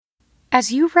As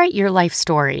you write your life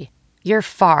story, you're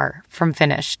far from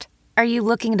finished. Are you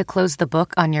looking to close the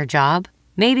book on your job?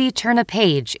 Maybe turn a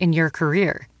page in your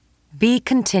career? Be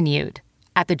continued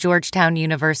at the Georgetown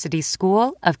University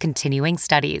School of Continuing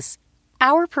Studies.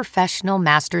 Our professional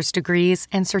master's degrees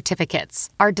and certificates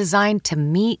are designed to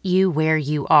meet you where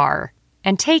you are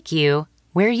and take you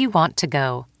where you want to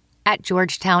go. At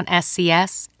Georgetown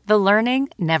SCS, the learning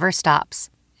never stops,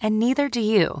 and neither do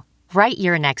you. Write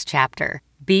your next chapter.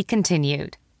 Be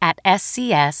continued at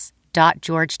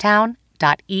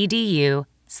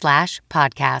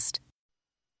scs.georgetown.edu/podcast.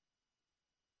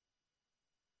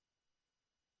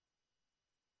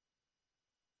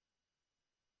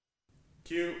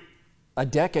 Cue. A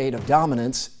decade of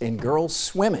dominance in girls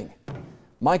swimming.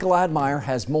 Michael Admire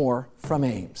has more from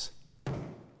Ames.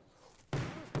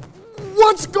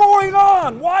 What's going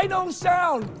on? Why no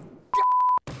sound?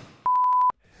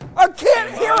 I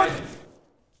can't hear it.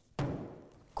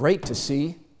 Great to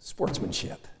see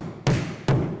sportsmanship.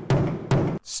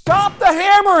 Stop the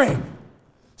hammering!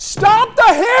 Stop the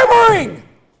hammering!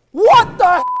 What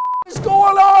the is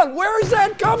going on? Where is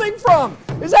that coming from?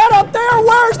 Is that up there?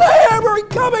 Where's the hammering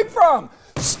coming from?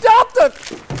 Stop the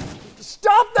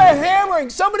hammering!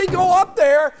 Somebody go up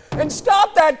there and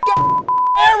stop that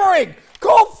hammering!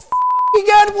 Call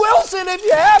Ed Wilson if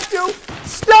you have to!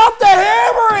 Stop the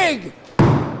hammering!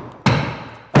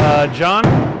 John,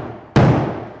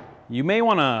 you may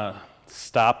want to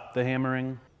stop the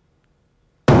hammering.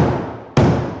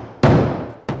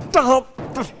 Stop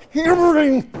the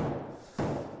hammering!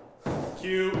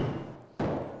 Cue.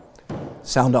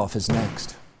 Sound Off is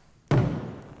next.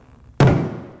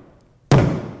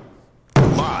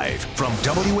 Live from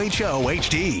WHO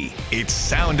HD, it's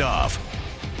Sound Off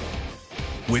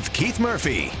with Keith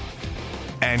Murphy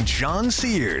and John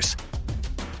Sears,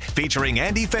 featuring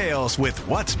Andy Fales with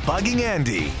What's Bugging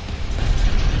Andy.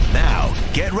 Now,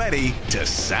 get ready to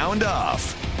sound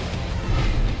off.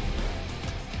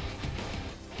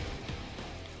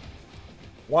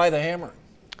 Why the hammering?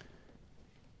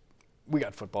 We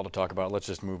got football to talk about. Let's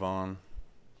just move on.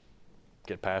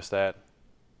 Get past that.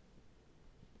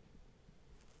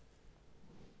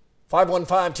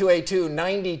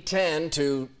 515-282-9010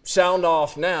 to sound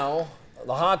off now.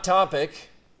 The hot topic.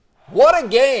 What a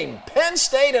game! Penn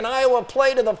State and Iowa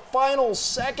play to the final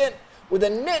second with the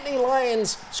Nittany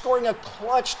Lions scoring a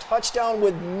clutch touchdown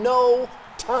with no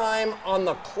time on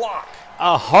the clock.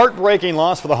 A heartbreaking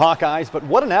loss for the Hawkeyes, but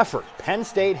what an effort. Penn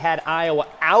State had Iowa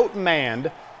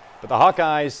outmanned, but the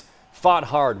Hawkeyes fought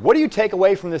hard. What do you take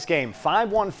away from this game?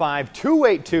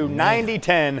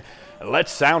 515-282-9010.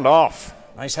 Let's sound off.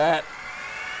 Nice hat.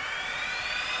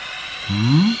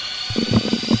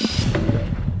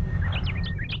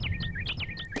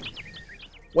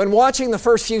 When watching the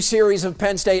first few series of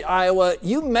Penn State, Iowa,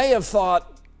 you may have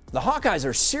thought the Hawkeyes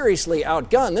are seriously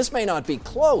outgunned. This may not be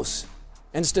close.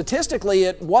 And statistically,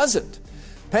 it wasn't.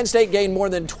 Penn State gained more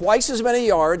than twice as many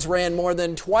yards, ran more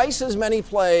than twice as many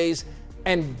plays,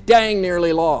 and dang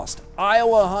nearly lost.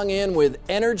 Iowa hung in with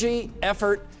energy,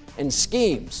 effort, and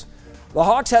schemes. The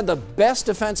Hawks had the best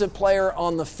defensive player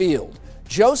on the field.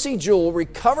 Josie Jewell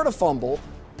recovered a fumble,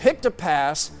 picked a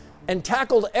pass, and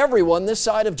tackled everyone this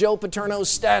side of Joe Paterno's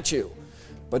statue.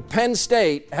 But Penn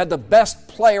State had the best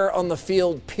player on the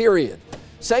field, period.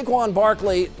 Saquon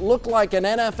Barkley looked like an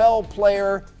NFL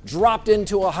player dropped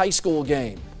into a high school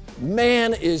game.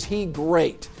 Man, is he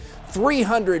great.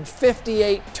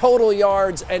 358 total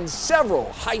yards and several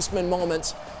Heisman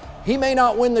moments. He may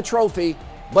not win the trophy,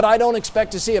 but I don't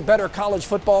expect to see a better college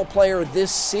football player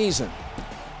this season.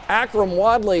 Akrum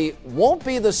Wadley won't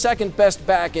be the second best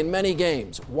back in many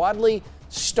games. Wadley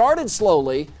started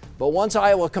slowly, but once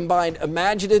Iowa combined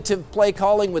imaginative play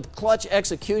calling with clutch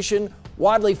execution,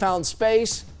 Wadley found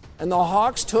space, and the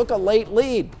Hawks took a late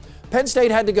lead. Penn State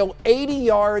had to go 80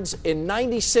 yards in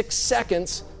 96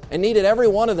 seconds and needed every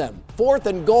one of them. 4th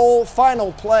and goal,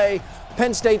 final play.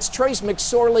 Penn State's Trace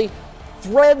McSorley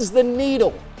threads the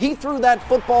needle. He threw that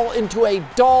football into a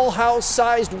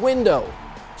dollhouse-sized window.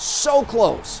 So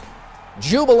close.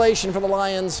 Jubilation for the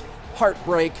Lions,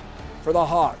 heartbreak for the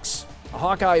Hawks. The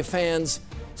Hawkeye fans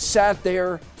sat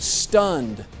there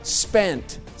stunned,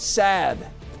 spent, sad.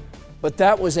 But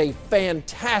that was a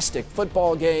fantastic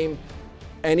football game,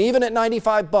 and even at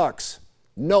 $95,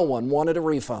 no one wanted a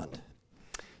refund.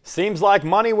 Seems like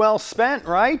money well spent,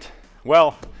 right?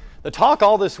 Well, the talk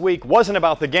all this week wasn't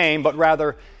about the game, but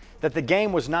rather that the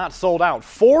game was not sold out.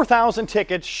 4,000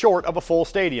 tickets short of a full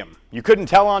stadium. You couldn't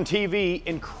tell on TV,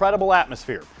 incredible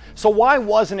atmosphere. So why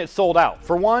wasn't it sold out?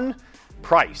 For one,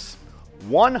 price.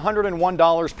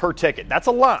 $101 per ticket. That's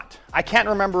a lot. I can't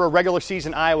remember a regular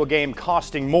season Iowa game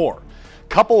costing more.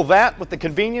 Couple that with the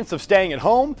convenience of staying at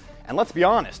home, and let's be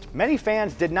honest, many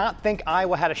fans did not think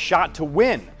Iowa had a shot to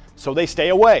win, so they stay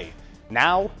away.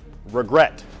 Now,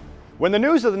 regret. When the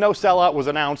news of the no sellout was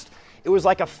announced, it was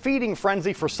like a feeding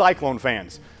frenzy for Cyclone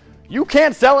fans. You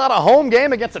can't sell out a home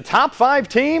game against a top 5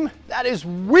 team? That is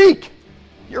weak.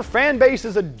 Your fan base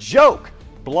is a joke.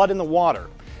 Blood in the water.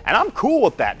 And I'm cool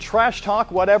with that. Trash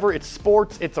talk, whatever, it's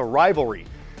sports, it's a rivalry.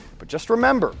 But just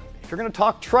remember, if you're going to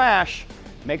talk trash,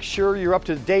 make sure you're up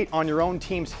to date on your own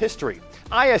team's history.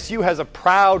 ISU has a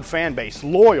proud fan base,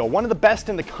 loyal, one of the best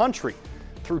in the country.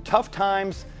 Through tough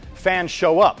times, fans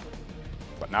show up,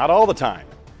 but not all the time.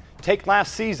 Take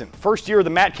last season, first year of the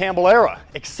Matt Campbell era.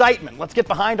 Excitement, let's get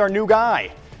behind our new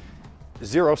guy.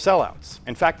 0 sellouts.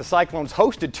 In fact, the Cyclones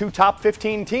hosted 2 top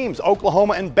 15 teams,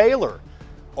 Oklahoma and Baylor.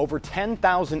 Over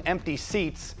 10,000 empty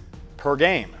seats per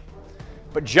game.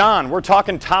 But John, we're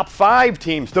talking top 5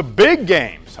 teams, the big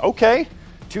games. Okay,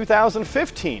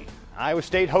 2015, Iowa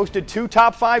State hosted 2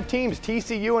 top 5 teams,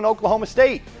 TCU and Oklahoma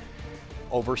State.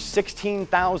 Over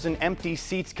 16,000 empty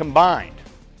seats combined.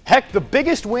 Heck, the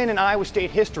biggest win in Iowa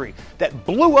State history that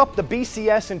blew up the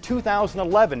BCS in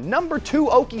 2011, number 2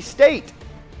 Okie State,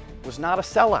 was not a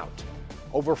sellout.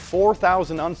 Over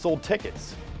 4,000 unsold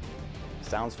tickets.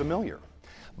 Sounds familiar.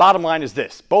 Bottom line is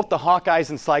this, both the Hawkeyes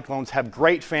and Cyclones have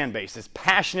great fan bases,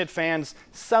 passionate fans,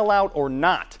 sellout or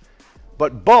not.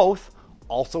 But both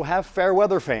also have fair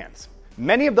weather fans.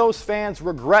 Many of those fans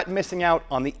regret missing out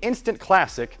on the instant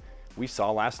classic we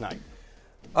saw last night.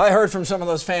 I heard from some of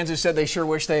those fans who said they sure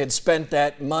wish they had spent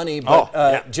that money.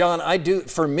 But, John, I do,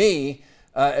 for me,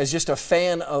 as just a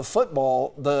fan of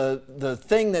football, the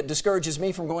thing that discourages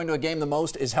me from going to a game the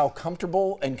most is how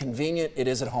comfortable and convenient it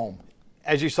is at home.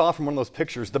 As you saw from one of those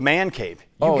pictures, the man cave.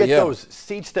 You get those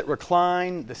seats that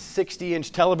recline, the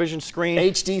 60-inch television screen.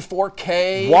 HD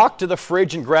 4K. Walk to the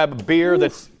fridge and grab a beer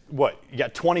that's, what, you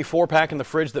got 24-pack in the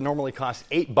fridge that normally costs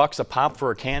 $8 a pop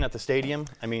for a can at the stadium.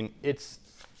 I mean, it's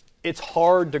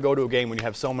hard to go to a game when you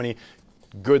have so many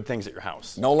good things at your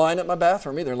house. No line at my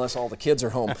bathroom either, unless all the kids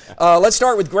are home. Let's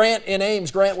start with Grant in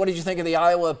Ames. Grant, what did you think of the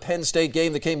Iowa-Penn State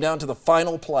game that came down to the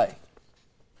final play?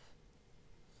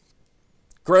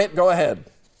 Grant, go ahead.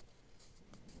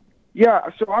 Yeah,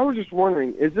 so I was just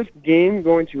wondering, is this game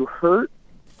going to hurt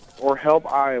or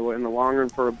help Iowa in the long run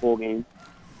for a bowl game?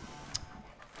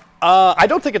 I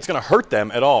don't think it's going to hurt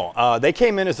them at all. They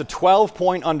came in as a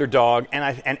 12-point underdog,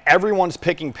 and everyone's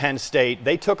picking Penn State.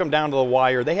 They took them down to the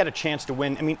wire. They had a chance to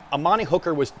win. I mean, Amani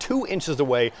Hooker was 2 inches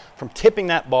away from tipping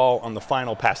that ball on the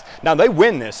final pass. Now, they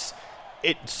win this.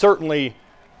 It certainly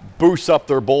boosts up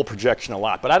their bowl projection a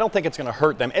lot, but I don't think it's going to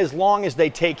hurt them as long as they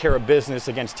take care of business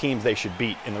against teams they should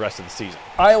beat in the rest of the season.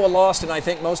 Iowa lost, and I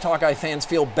think most Hawkeye fans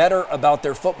feel better about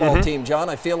their football team, John.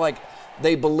 I feel like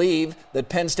they believe that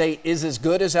Penn State is as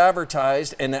good as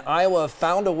advertised and that Iowa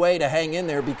found a way to hang in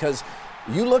there, because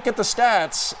you look at the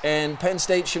stats and Penn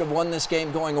State should have won this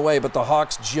game going away, but the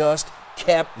Hawks just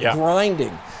kept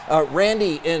grinding.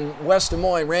 Randy in West Des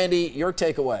Moines. Randy, your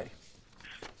takeaway.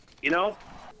 You know,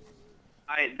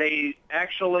 the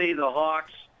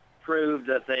Hawks proved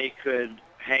that they could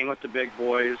hang with the big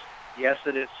boys. Yes,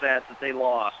 it is sad that they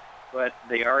lost, but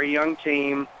they are a young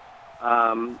team.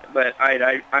 But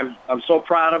I'm so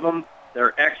proud of them.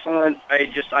 They're excellent.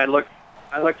 I look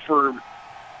for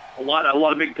a lot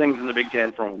of big things in the Big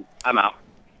Ten from them. I'm out.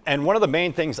 And one of the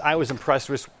main things I was impressed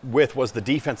with was the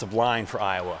defensive line for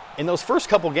Iowa. In those first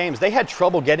couple games, they had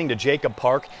trouble getting to Jacob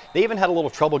Park. They even had a little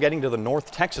trouble getting to the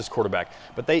North Texas quarterback.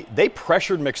 But they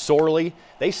pressured McSorley.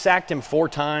 They sacked him 4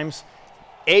 times.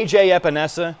 A.J.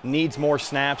 Epinesa needs more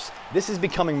snaps. This is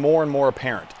becoming more and more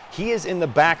apparent. He is in the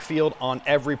backfield on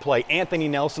every play. Anthony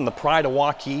Nelson, the pride of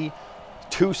Waukee,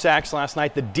 2 sacks last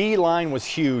night. The D-line was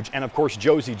huge. And, of course,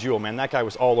 Josie Jewell, man, that guy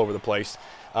was all over the place.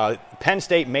 Penn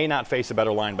State may not face a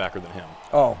better linebacker than him.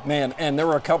 Oh, man, and there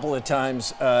were a couple of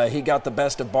times he got the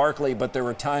best of Barkley, but there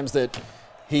were times that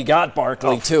he got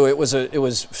Barkley, too. It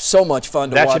was so much fun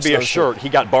to watch. That should be a shirt. He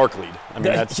got Barkleyed. I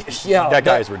mean, that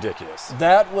guy is ridiculous.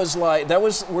 That was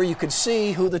where you could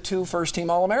see who the 2 first-team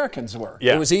All-Americans were.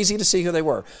 Yeah. It was easy to see who they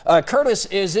were. Curtis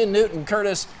is in Newton.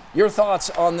 Curtis, your thoughts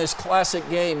on this classic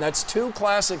game? That's 2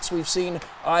 classics we've seen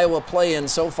Iowa play in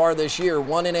so far this year,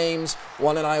 one in Ames,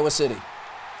 one in Iowa City.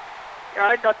 Yeah,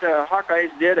 I thought the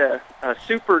Hawkeyes did a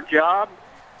super job,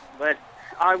 but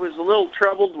I was a little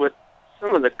troubled with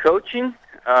some of the coaching.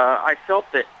 I felt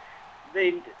that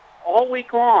they all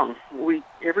week long,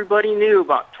 everybody knew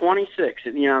about 26.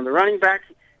 The running back,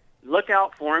 look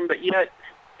out for him. But yet,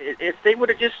 if they would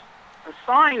have just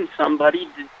assigned somebody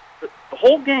the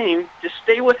whole game, just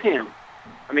stay with him.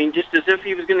 I mean, just as if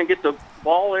he was going to get the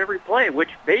ball every play, which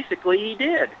basically he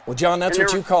did. Well, John, that's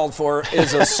what you called for,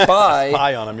 is a spy.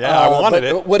 Spy on him, yeah. I wanted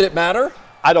it. Would it matter?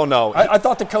 I don't know. I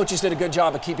thought the coaches did a good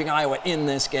job of keeping Iowa in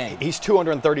this game. He's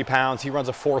 230 pounds. He runs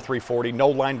a 4.3 40.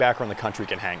 No linebacker in the country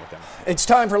can hang with him. It's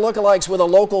time for Lookalikes with a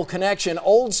local connection.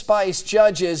 Old Spice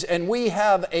judges, and we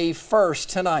have a first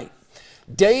tonight.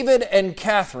 David and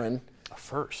Catherine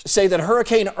say that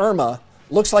Hurricane Irma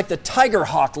looks like the Tiger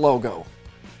Hawk logo.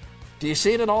 Do you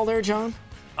see it at all there, John?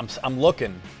 I'm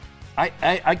looking.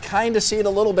 I kind of see it a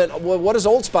little bit. What does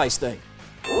Old Spice think?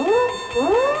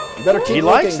 You better keep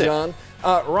looking, John.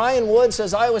 Ryan Wood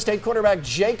says Iowa State quarterback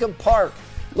Jacob Park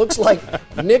looks like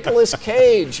Nicolas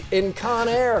Cage in Con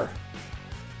Air.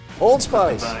 Old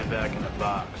Spice. Put the bunny back in the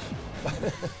box.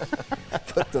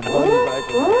 Put the bunny back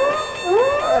in the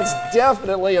box. That's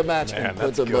definitely a match.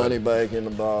 Put the bunny back in the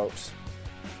box.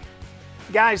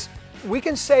 Guys, we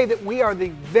can say that we are the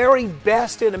very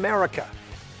best in America.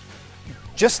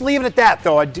 Just leave it at that,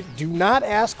 though. Do not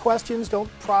ask questions. Don't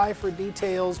pry for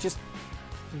details. Just,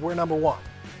 we're number one.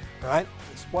 All right?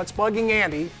 It's What's Bugging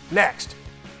Andy next.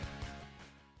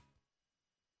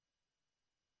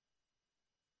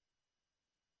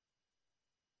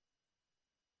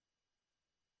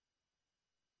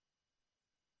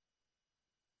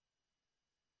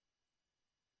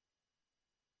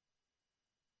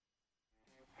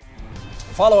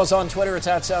 Follow us on Twitter. It's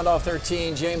at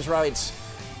SoundOff13. James writes,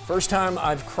 first time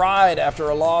I've cried after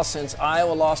a loss since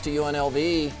Iowa lost to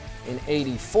UNLV in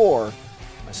 '84.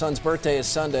 My son's birthday is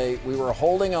Sunday. We were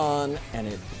holding on, and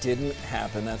it didn't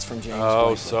happen. That's from James. Oh,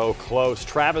 Blakely. so close.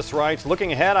 Travis writes,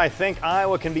 looking ahead, I think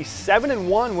Iowa can be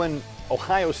 7-1 when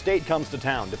Ohio State comes to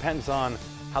town. Depends on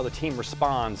how the team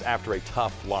responds after a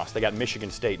tough loss. They got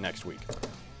Michigan State next week.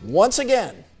 Once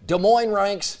again, Des Moines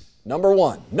ranks number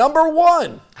one. Number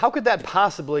one! How could that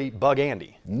possibly bug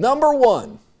Andy? Number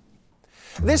one.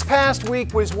 This past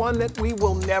week was one that we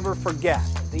will never forget.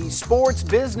 The Sports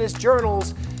Business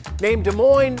Journals named Des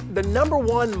Moines the number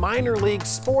one minor league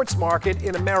sports market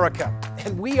in America.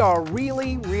 And we are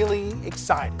really, really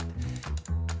excited.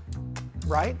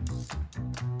 Right?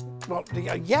 Well,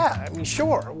 yeah, I mean,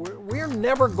 sure. We're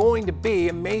never going to be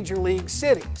a major league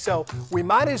city. So we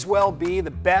might as well be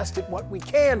the best at what we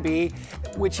can be,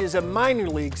 which is a minor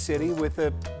league city with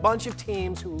a bunch of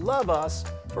teams who love us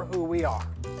for who we are.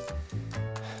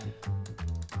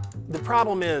 The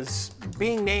problem is,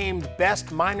 being named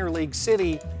best minor league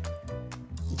city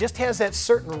just has that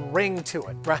certain ring to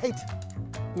it, right?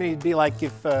 I mean, it'd be like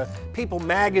if People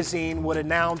magazine would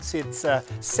announce its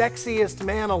sexiest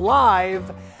man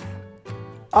alive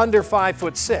under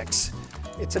 5'6".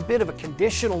 It's a bit of a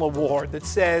conditional award that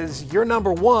says you're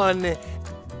number one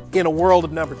in a world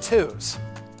of number twos.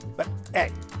 But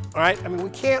hey, all right, I mean, we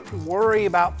can't worry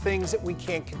about things that we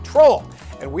can't control.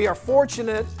 And we are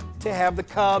fortunate to have the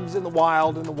Cubs and the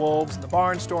Wild and the Wolves and the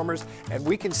Barnstormers, and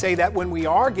we can say that when we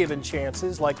are given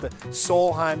chances like the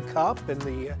Solheim Cup and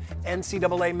the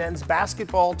NCAA men's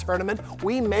basketball tournament,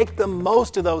 we make the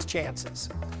most of those chances.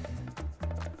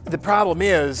 The problem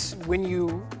is when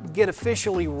you get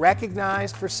officially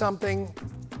recognized for something,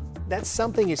 that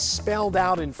something is spelled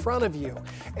out in front of you.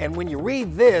 And when you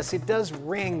read this, it does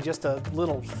ring just a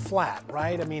little flat,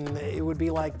 right? I mean, it would be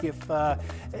like if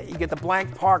you get the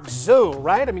Blank Park Zoo,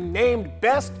 right? I mean, named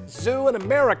best zoo in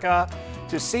America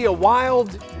to see a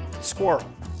wild squirrel.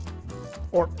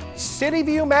 Or City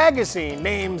View Magazine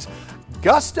names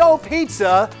Gusto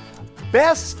Pizza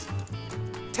best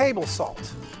table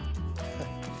salt.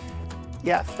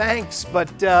 Yeah, thanks,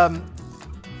 but never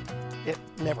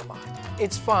mind.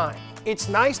 It's fine. It's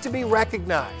nice to be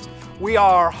recognized. We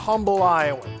are humble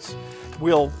Iowans.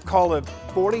 We'll call a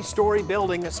 40-story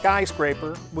building a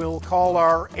skyscraper. We'll call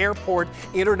our airport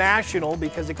international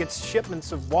because it gets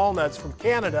shipments of walnuts from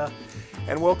Canada.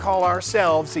 And we'll call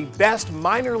ourselves the best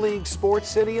minor league sports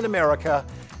city in America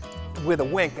with a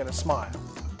wink and a smile.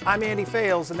 I'm Andy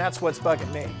Fales, and that's what's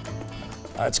bugging me.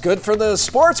 That's good for the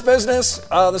sports business.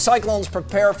 The Cyclones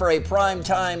prepare for a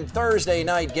primetime Thursday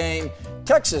night game.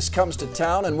 Texas comes to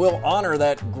town, and we'll honor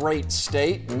that great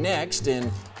state next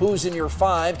in Who's in Your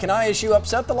Five. Can ISU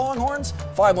upset the Longhorns?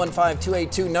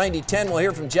 515-282-9010. We'll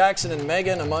hear from Jackson and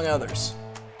Megan, among others.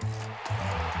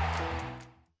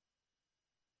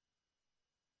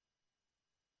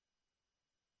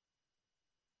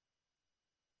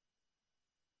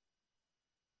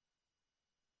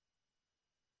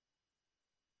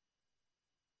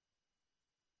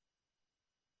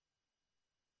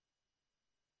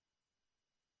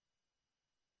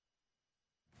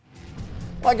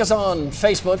 Like us on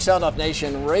Facebook, Sound Off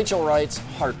Nation. Rachel writes,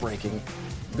 heartbreaking.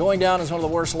 going down as one of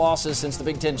the worst losses since the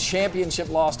Big Ten championship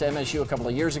loss to MSU a couple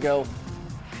of years ago.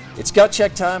 It's gut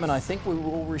check time, and I think we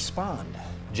will respond.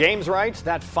 James writes,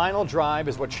 that final drive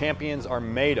is what champions are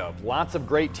made of. Lots of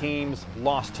great teams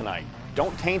lost tonight.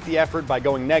 Don't taint the effort by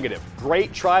going negative.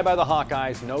 Great try by the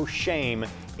Hawkeyes. No shame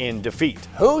in defeat.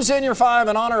 Who's in your 5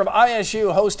 in honor of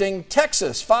ISU hosting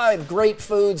Texas? 5 great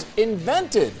foods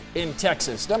invented in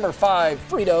Texas. Number 5,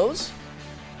 Fritos.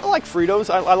 I like Fritos.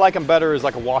 I like them better as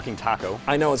like a walking taco.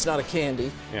 I know it's not a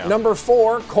candy. Yeah. Number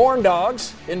 4, corn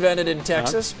dogs, invented in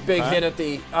Texas. Big hit at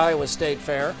the Iowa State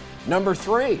Fair. Number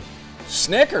 3,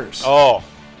 Snickers. Oh,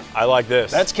 I like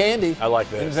this. That's candy. I like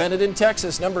this. Invented in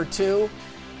Texas. Number 2,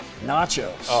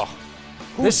 nachos. Oh,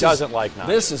 who doesn't like nachos?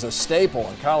 This is a staple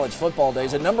in college football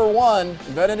days. And number 1,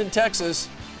 invented in Texas,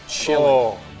 chili.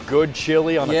 Oh, good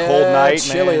chili on a cold night,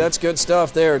 chili. man. That's good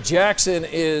stuff there. Jackson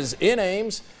is in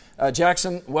Ames.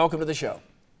 Jackson, welcome to the show.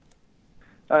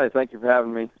 Hi, thank you for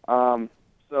having me.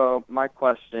 So my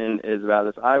question is about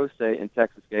this Iowa State and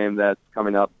Texas game that's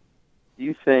coming up. Do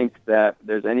you think that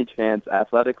there's any chance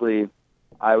athletically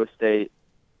Iowa State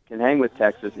can hang with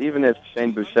Texas, even if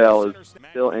Shane Buechele is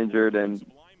still injured and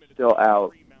still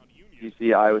out? Do you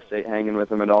see Iowa State hanging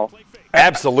with him at all?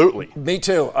 Absolutely. Me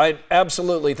too. I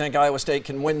absolutely think Iowa State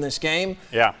can win this game.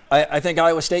 Yeah. I think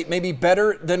Iowa State may be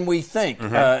better than we think.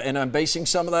 And I'm basing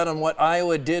some of that on what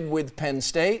Iowa did with Penn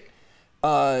State.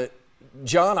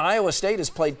 John, Iowa State has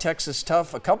played Texas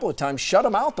tough a couple of times, shut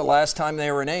them out the last time they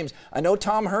were in Ames. I know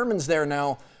Tom Herman's there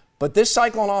now, but this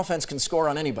Cyclone offense can score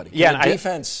on anybody. Yeah, the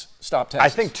defense stop Texas.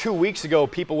 I think 2 weeks ago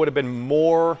people would have been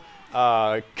more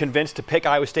convinced to pick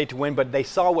Iowa State to win, but they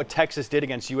saw what Texas did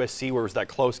against USC, where it was that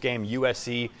close game.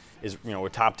 USC is, a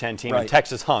top 10 team, and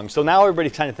Texas hung. So now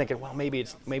everybody's kind of thinking, well,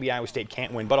 maybe Iowa State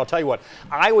can't win. But I'll tell you what,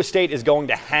 Iowa State is going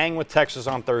to hang with Texas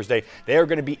on Thursday. They are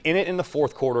going to be in it in the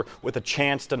fourth quarter with a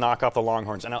chance to knock off the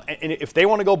Longhorns. And if they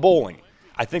want to go bowling,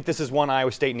 I think this is one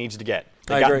Iowa State needs to get.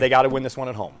 They got to win this one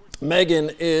at home. Megan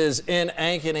is in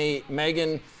Ankeny.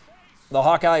 Megan, the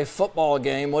Hawkeye football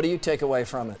game, what do you take away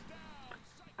from it?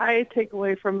 I take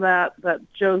away from that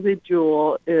Josie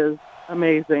Jewell is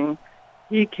amazing.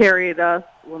 He carried us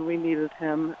when we needed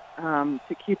him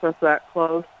to keep us that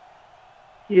close.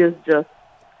 He is just,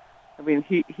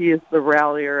 he is the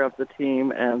rallier of the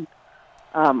team, and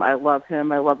I love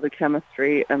him. I love the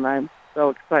chemistry, and I'm so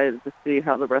excited to see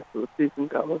how the rest of the season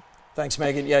goes. Thanks,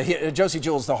 Megan. Yeah, Josie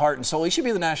Jewell's the heart and soul. He should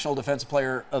be the National Defensive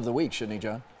Player of the Week, shouldn't he,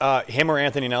 John? Him or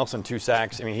Anthony Nelson, 2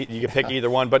 sacks. You can pick either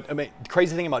one. But the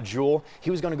crazy thing about Jewell, he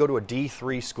was going to go to a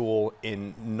D3 school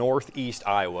in northeast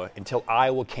Iowa until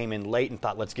Iowa came in late and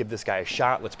thought, let's give this guy a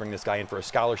shot. Let's bring this guy in for a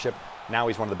scholarship. Now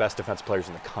he's one of the best defensive players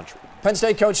in the country. Penn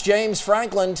State coach James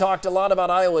Franklin talked a lot about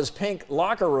Iowa's pink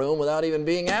locker room without even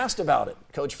being asked about it.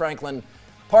 Coach Franklin,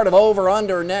 part of Over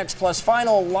Under next, plus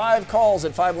final live calls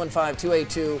at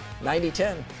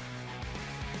 515-282-9010.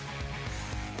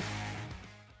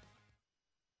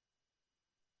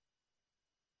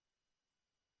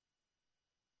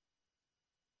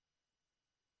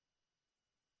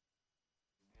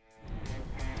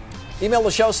 Email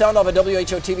the show, soundoff at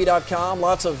WHOTV.com.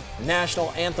 Lots of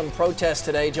national anthem protests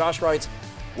today. Josh writes,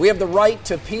 we have the right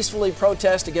to peacefully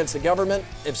protest against the government.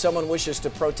 If someone wishes to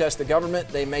protest the government,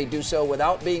 they may do so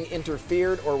without being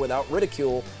interfered or without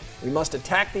ridicule. We must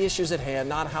attack the issues at hand,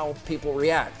 not how people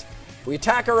react. If we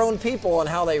attack our own people and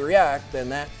how they react, then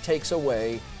that takes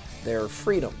away their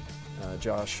freedom.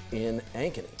 Josh in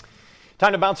Ankeny.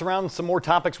 Time to bounce around some more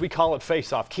topics. We call it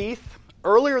Face Off. Keith,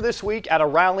 earlier this week at a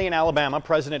rally in Alabama,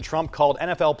 President Trump called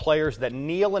NFL players that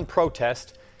kneel and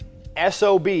protest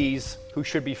SOBs who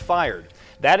should be fired.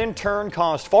 That in turn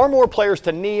caused far more players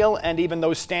to kneel and even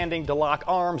those standing to lock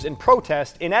arms in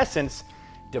protest, in essence,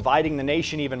 dividing the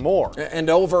nation even more. And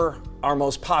over our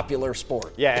most popular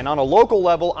sport. Yeah, and on a local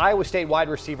level, Iowa State wide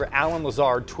receiver Allen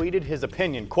Lazard tweeted his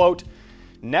opinion, quote,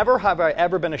 "Never have I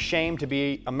ever been ashamed to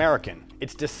be American.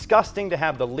 It's disgusting to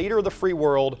have the leader of the free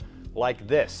world like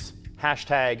this.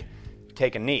 Hashtag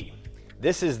take a knee."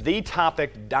 This is the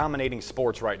topic dominating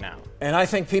sports right now. And I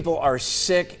think people are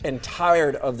sick and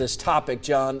tired of this topic,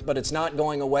 John, but it's not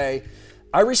going away.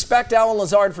 I respect Allen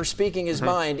Lazard for speaking his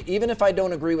mind, even if I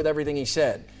don't agree with everything he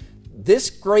said.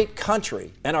 This great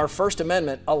country and our First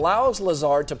Amendment allows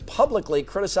Lazard to publicly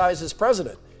criticize his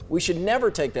president. We should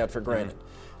never take that for granted.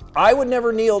 I would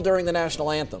never kneel during the national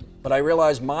anthem, but I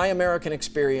realize my American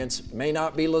experience may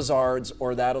not be Lazard's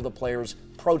or that of the players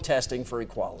protesting for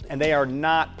equality. And they are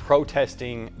not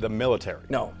protesting the military.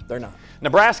 No, they're not.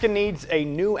 Nebraska needs a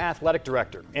new athletic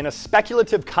director. In a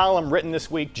speculative column written this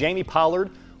week, Jamie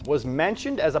Pollard was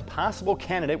mentioned as a possible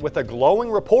candidate with a glowing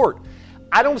report.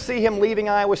 I don't see him leaving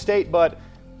Iowa State, but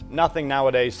nothing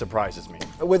nowadays surprises me.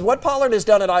 With what Pollard has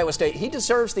done at Iowa State, he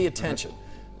deserves the attention.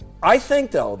 I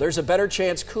think, though, there's a better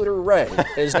chance Cooter Ray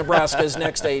is Nebraska's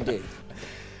next AD.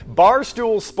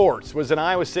 Barstool Sports was in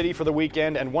Iowa City for the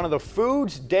weekend, and one of the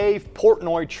foods Dave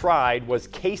Portnoy tried was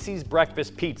Casey's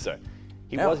Breakfast Pizza.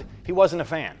 He wasn't a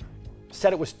fan.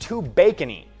 Said it was too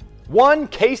bacony. 1,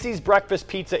 Casey's Breakfast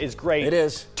Pizza is great. It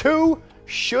is. 2,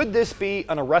 should this be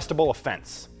an arrestable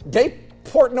offense? Dave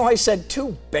Portnoy said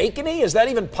too bacony? Is that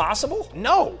even possible?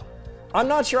 No. I'm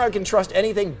not sure I can trust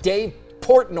anything Dave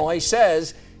Portnoy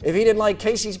says if he didn't like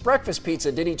Casey's Breakfast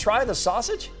Pizza. Did he try the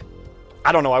sausage?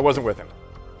 I don't know. I wasn't with him.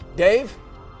 Dave,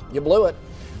 you blew it.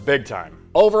 Big time.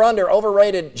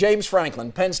 Overrated. James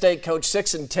Franklin, Penn State coach,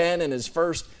 6-10 in his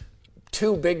first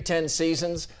 2 Big Ten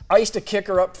seasons. Iced a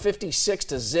kicker up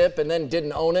 56-0 and then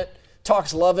didn't own it.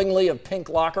 Talks lovingly of pink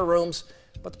locker rooms,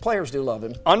 but the players do love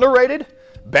him. Underrated?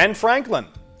 Ben Franklin,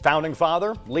 founding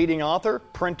father, leading author,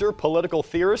 printer, political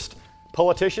theorist,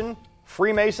 politician,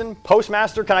 Freemason,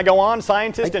 postmaster, can I go on?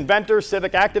 Scientist, inventor,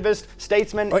 civic activist,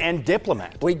 statesman, and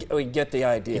diplomat. We get the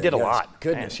idea. He did a lot.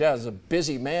 Goodness, yeah, he's a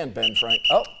busy man, Ben Frank.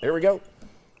 Oh, here we go.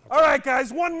 All right,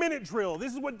 guys, 1 minute drill.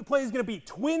 This is what the play is going to be.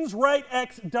 Twins right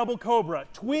X double cobra.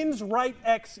 Twins right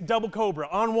X double cobra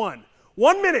on 1.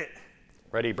 1 minute.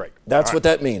 Ready, break. That's what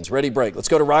that means. Ready, break. Let's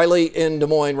go to Riley in Des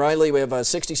Moines. Riley, we have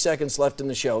 60 seconds left in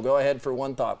the show. Go ahead for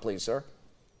one thought, please, sir.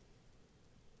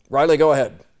 Riley, go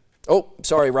ahead. Oh,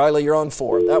 sorry, Riley, you're on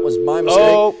 4. That was my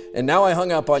mistake. And now I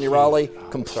hung up on you, Riley.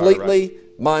 Completely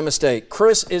my mistake.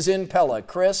 Chris is in Pella.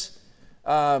 Chris,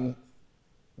 go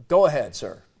ahead,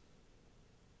 sir.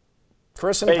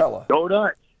 Chris in Pella. Go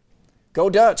Dutch. Go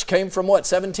Dutch. Came from what,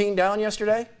 17 down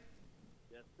yesterday?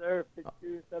 Yes, sir.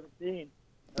 52-17.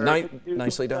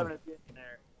 Nicely done.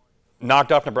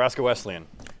 Knocked off Nebraska Wesleyan.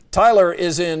 Tyler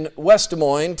is in West Des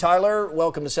Moines. Tyler,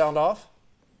 welcome to Sound Off.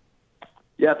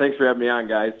 Yeah, thanks for having me on,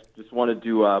 guys. Just wanted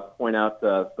to point out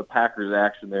the Packers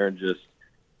action there and just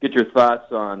get your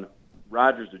thoughts on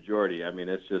Rodgers to Jordy. I mean,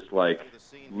 it's just like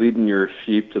leading your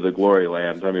sheep to the glory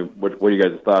land. I mean, what are you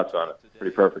guys' thoughts on it?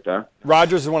 Pretty perfect, huh?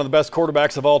 Rodgers is one of the best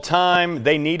quarterbacks of all time.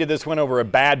 They needed this win over a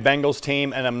bad Bengals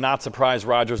team, and I'm not surprised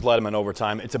Rodgers led them in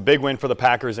overtime. It's a big win for the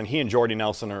Packers, and he and Jordy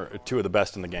Nelson are 2 of the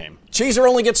best in the game. Cheeser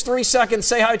only gets 3 seconds.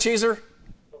 Say hi, Cheeser.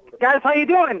 Guys, how you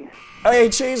doing? Hey,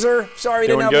 Cheeser. Sorry you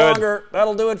didn't have good. longer.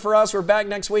 That'll do it for us. We're back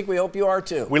next week. We hope you are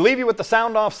too. We leave you with the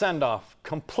Sound Off Send-Off.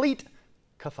 Complete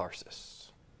catharsis.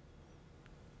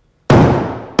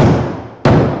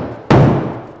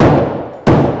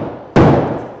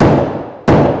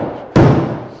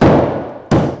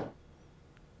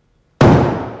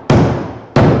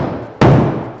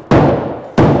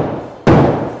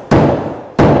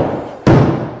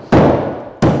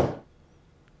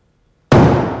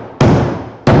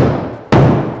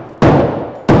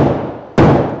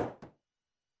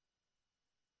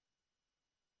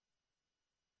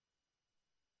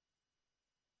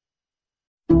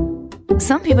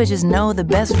 Some people just know the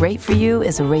best rate for you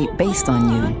is a rate based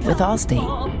on you with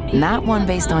Allstate, not one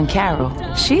based on Carol.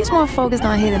 She's more focused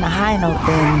on hitting a high note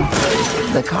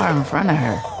than the car in front of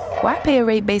her. Why pay a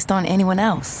rate based on anyone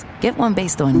else? Get one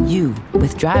based on you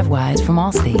with DriveWise from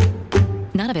Allstate.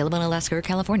 Not available in Alaska or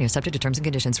California, subject to terms and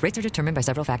conditions. Rates are determined by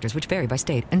several factors, which vary by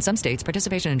state. In some states,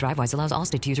 participation in DriveWise allows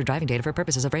Allstate to use your driving data for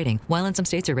purposes of rating. While in some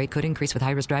states, your rate could increase with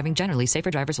high-risk driving. Generally,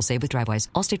 safer drivers will save with DriveWise.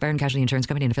 Allstate Fire and Casualty Insurance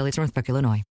Company and affiliates, Northbrook, Illinois.